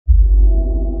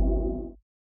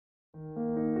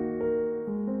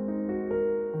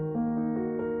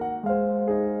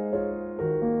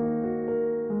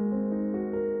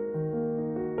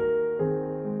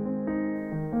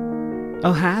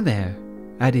Oh, hi there.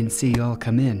 I didn't see you all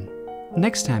come in.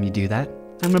 Next time you do that,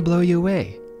 I'm gonna blow you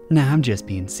away. Nah, I'm just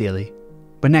being silly.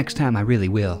 But next time I really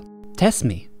will. Test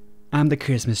me. I'm the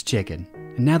Christmas chicken.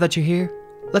 And now that you're here,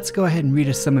 let's go ahead and read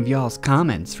us some of y'all's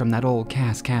comments from that old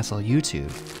Cass Castle YouTube.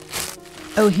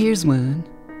 Oh, here's one.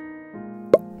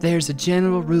 There's a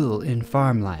general rule in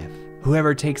farm life.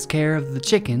 Whoever takes care of the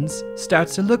chickens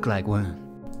starts to look like one.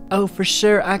 Oh, for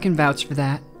sure, I can vouch for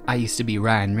that. I used to be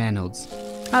Ryan Reynolds.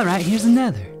 Alright, here's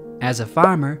another. As a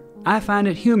farmer, I find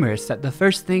it humorous that the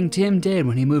first thing Tim did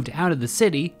when he moved out of the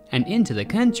city and into the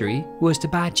country was to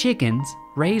buy chickens,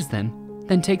 raise them,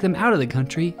 then take them out of the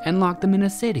country and lock them in a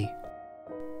city.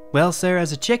 Well, sir,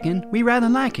 as a chicken, we rather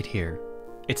like it here.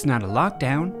 It's not a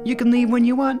lockdown, you can leave when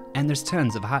you want, and there's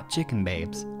tons of hot chicken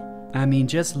babes. I mean,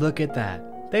 just look at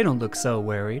that. They don't look so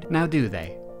worried, now do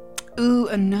they? Ooh,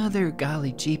 another,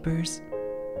 golly jeepers.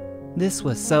 This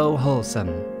was so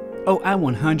wholesome. Oh, I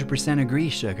 100% agree,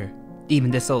 sugar. Even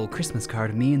this old Christmas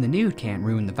card of me in the nude can't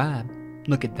ruin the vibe.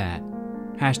 Look at that.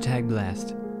 Hashtag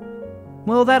blessed.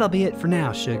 Well, that'll be it for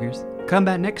now, sugars. Come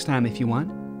back next time if you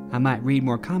want. I might read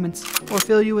more comments or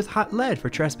fill you with hot lead for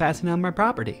trespassing on my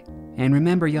property. And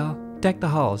remember, y'all, deck the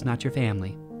halls, not your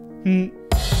family.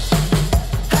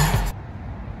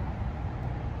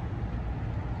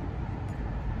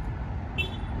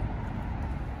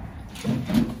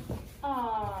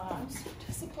 I'm so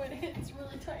disappointed. It's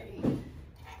really tiny.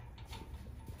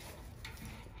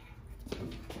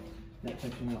 Not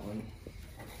touching that one.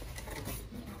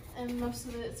 And most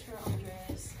of it's for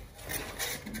Andreas.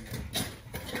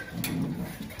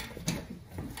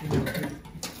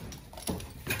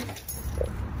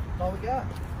 That's all we got.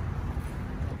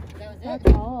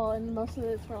 That's all, and most of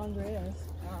it's for Andreas.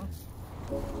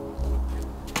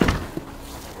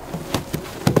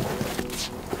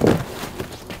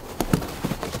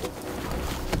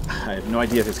 I have no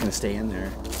idea if it's going to stay in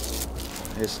there.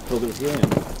 I just filled it with helium.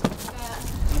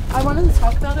 I wanted to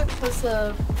talk about it because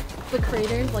the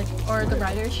creator, or the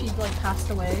writer, she passed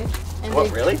away. And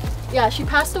Really? Yeah, she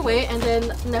passed away, and then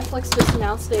Netflix just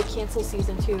announced they canceled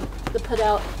season 2 to put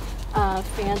out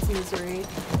fans' misery.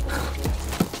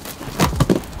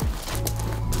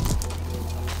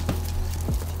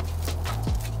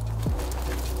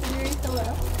 Can you refill it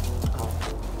up?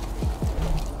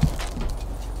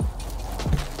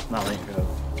 Not letting go.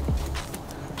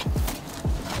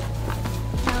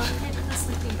 No, hit the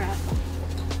sleeping breath.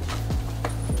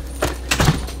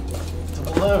 It's a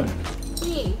balloon.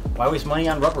 Me. Why waste money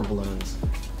on rubber balloons?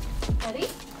 Ready?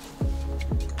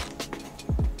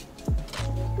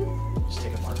 Just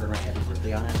take a marker and write happy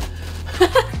birthday on it.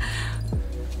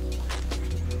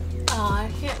 Oh,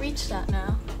 I can't reach that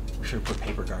now. We should have put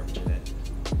paper garbage in it.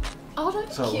 Oh,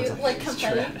 that's So it cute. looks Like it's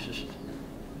confetti. trash.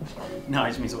 No, I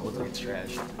just mean so it looks like it's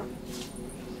trash.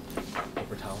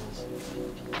 Paper towels.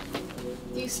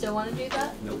 Do you still want to do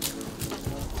that? Nope.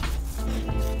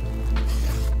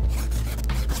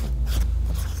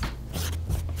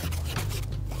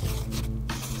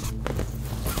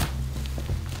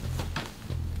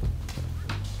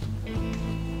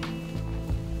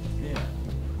 Yeah.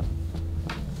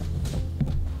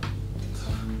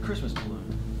 Christmas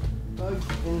balloon. Bugs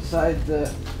inside the,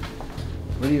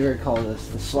 what do you ever call this?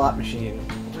 The slot machine.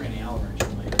 Bring any Allen wrench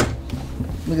in later.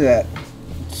 Look at that.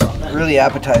 It's really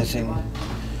appetizing.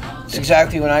 It's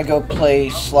exactly when I go play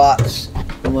slots.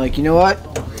 I'm like, you know what?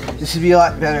 This would be a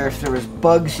lot better if there was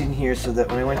bugs in here so that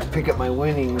when I went to pick up my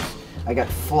winnings, I got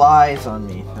flies on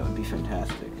me. That would be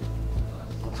fantastic.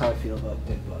 That's how I feel about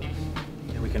dead bugs.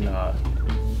 Yeah, we can tie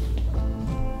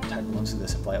balloons to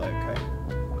this and fly like a kite.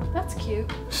 That's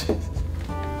cute. And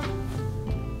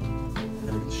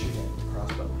then we can shoot it with a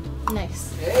crossbow.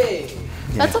 Nice. Hey!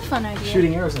 That's a fun idea.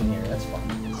 Shooting arrows in the air, that's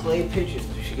fun. Clay pigeons.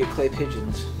 We should get clay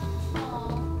pigeons.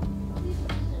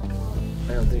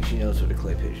 I don't think she knows what a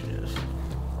clay pigeon is.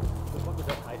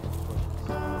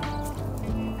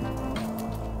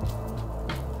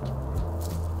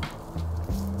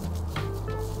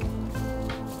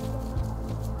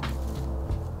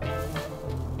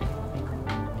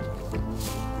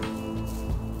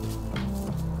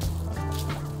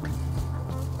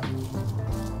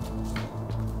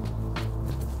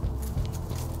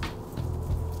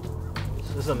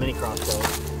 This is a mini crossbow.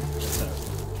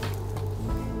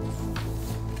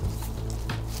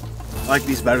 I like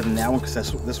these better than that one because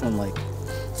this one, like,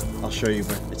 I'll show you,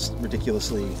 but it's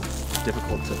ridiculously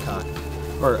difficult to cock.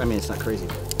 Or, I mean, it's not crazy,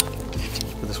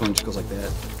 but this one just goes like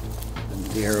that. And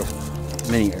the arrow,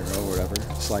 mini arrow or whatever,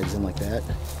 slides in like that.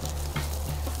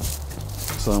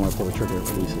 So then when I pull the trigger, it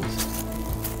releases.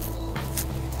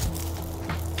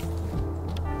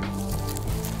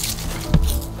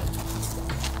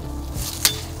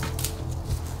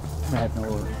 I have no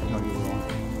idea where wrong.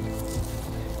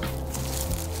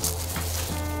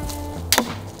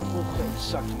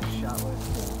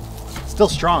 Still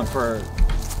strong for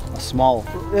a small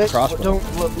crossbow. Don't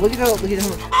look at how much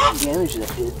damage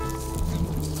that did.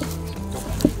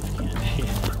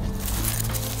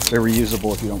 They're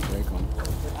reusable if you don't break them.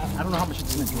 I don't know how much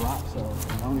it's gonna drop, so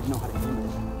I don't even know how to aim it.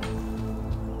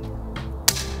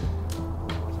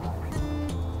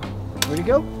 Where'd he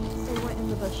go? It went in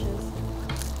the bushes.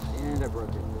 And I broke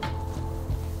it.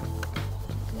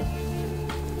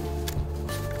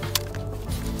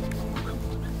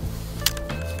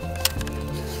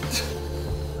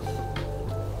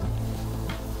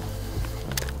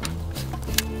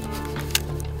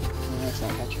 That's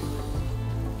not catching.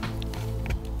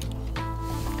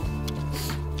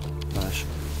 Gosh.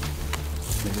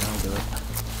 Maybe I'll do it.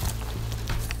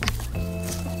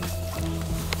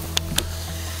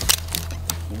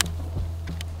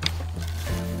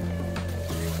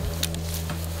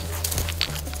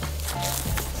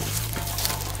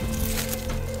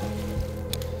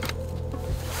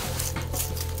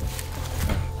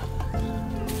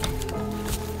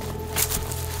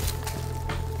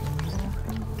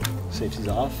 Safety's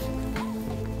off.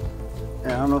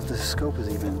 And I don't know if the scope is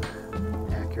even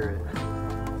accurate.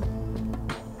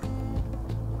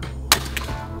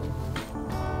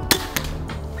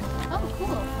 Oh,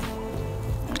 cool.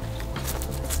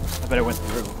 I bet it went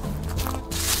through.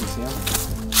 You see him?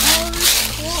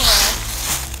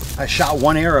 Oh, I shot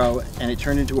one arrow and it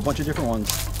turned into a bunch of different ones.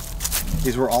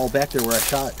 These were all back there where I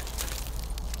shot.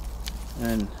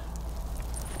 And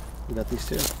we got these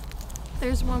two. cool.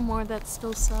 There's one more that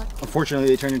still sucked. Unfortunately,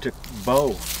 they turned into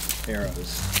bow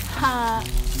arrows. Ha!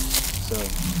 So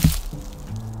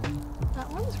That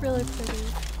one's really pretty.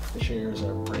 the shears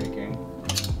are breaking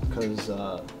because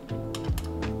the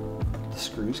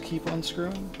screws keep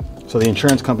unscrewing. So the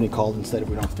insurance company called and said if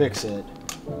we don't fix it,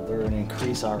 they're going to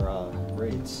increase our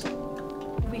rates.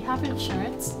 We have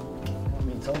insurance. I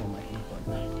mean, some of them might be,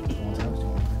 but the ones I was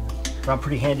doing. But I'm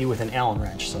pretty handy with an Allen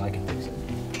wrench, so I can fix it.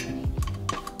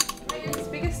 Megan's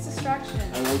biggest distraction.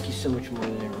 I like you so much more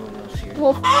than everyone else here.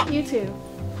 Well, you too.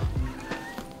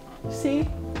 See?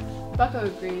 Bucko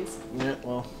agrees. Yeah,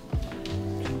 well,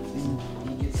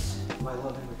 he gets my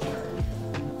love in return.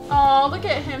 Oh, look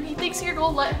at him. He thinks you're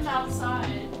gonna let him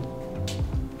outside.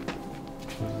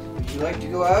 Would you like to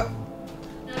go out?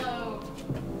 No.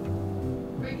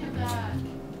 Bring him back.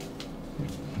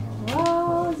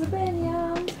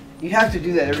 Rosabella. You have to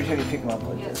do that every time you pick him up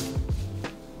like this.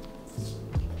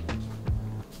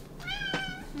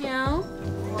 Meow.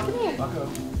 Come here. Bucko.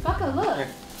 Bucko, look. Here.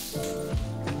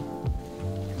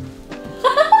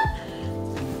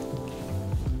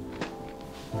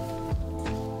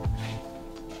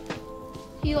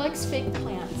 He likes fake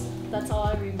plants. That's all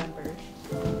I remember.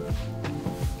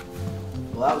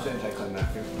 Well, that was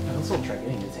anticlimactic. Let's still try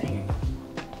getting it. It's hanging.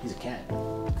 He's a cat.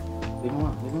 Leave him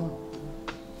alone. Leave him alone.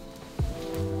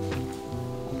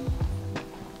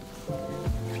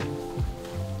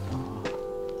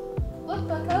 Look,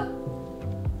 Bucko.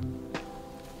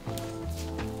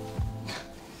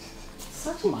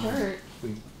 Such a jerk.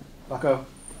 Bucko.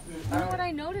 You know what?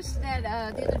 I noticed that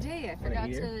the other day. I forgot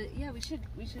here? to. Yeah, we should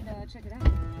check it out.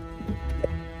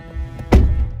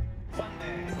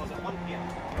 Sunday, close at 1 p.m.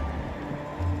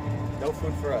 No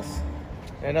food for us.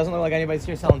 And it doesn't look like anybody's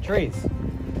here selling trees.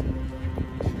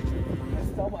 That's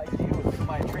still my idea was to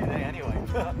buy a tree today anyway.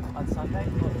 On Sunday?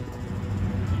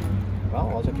 Well,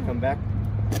 I'll just have to come back.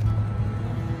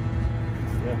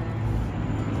 Yeah.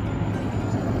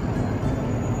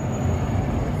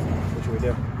 What should we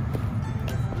do?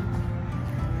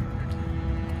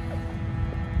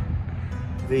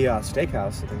 The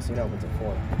steakhouse at the casino opens at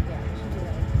 4.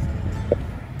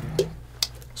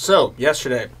 So,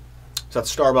 yesterday, I was at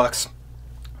Starbucks.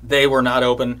 They were not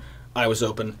open. I was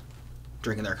open,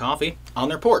 drinking their coffee on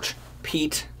their porch.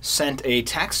 Pete sent a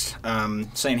text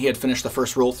saying he had finished the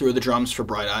first roll through of the drums for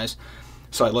Bright Eyes.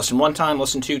 So I listened 1 time,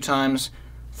 listened 2 times,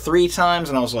 3 times,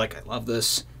 and I was like, I love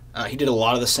this. He did a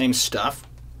lot of the same stuff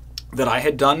that I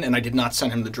had done, and I did not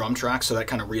send him the drum track, so that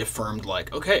kind of reaffirmed,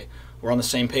 like, okay, we're on the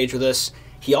same page with this.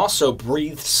 He also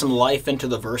breathed some life into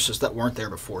the verses that weren't there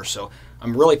before, so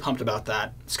I'm really pumped about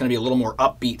that. It's going to be a little more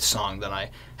upbeat song than I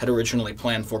had originally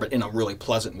planned for, but in a really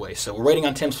pleasant way. So we're waiting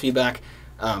on Tim's feedback.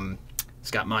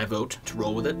 He's got my vote to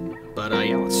roll with it, but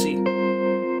yeah, let's see.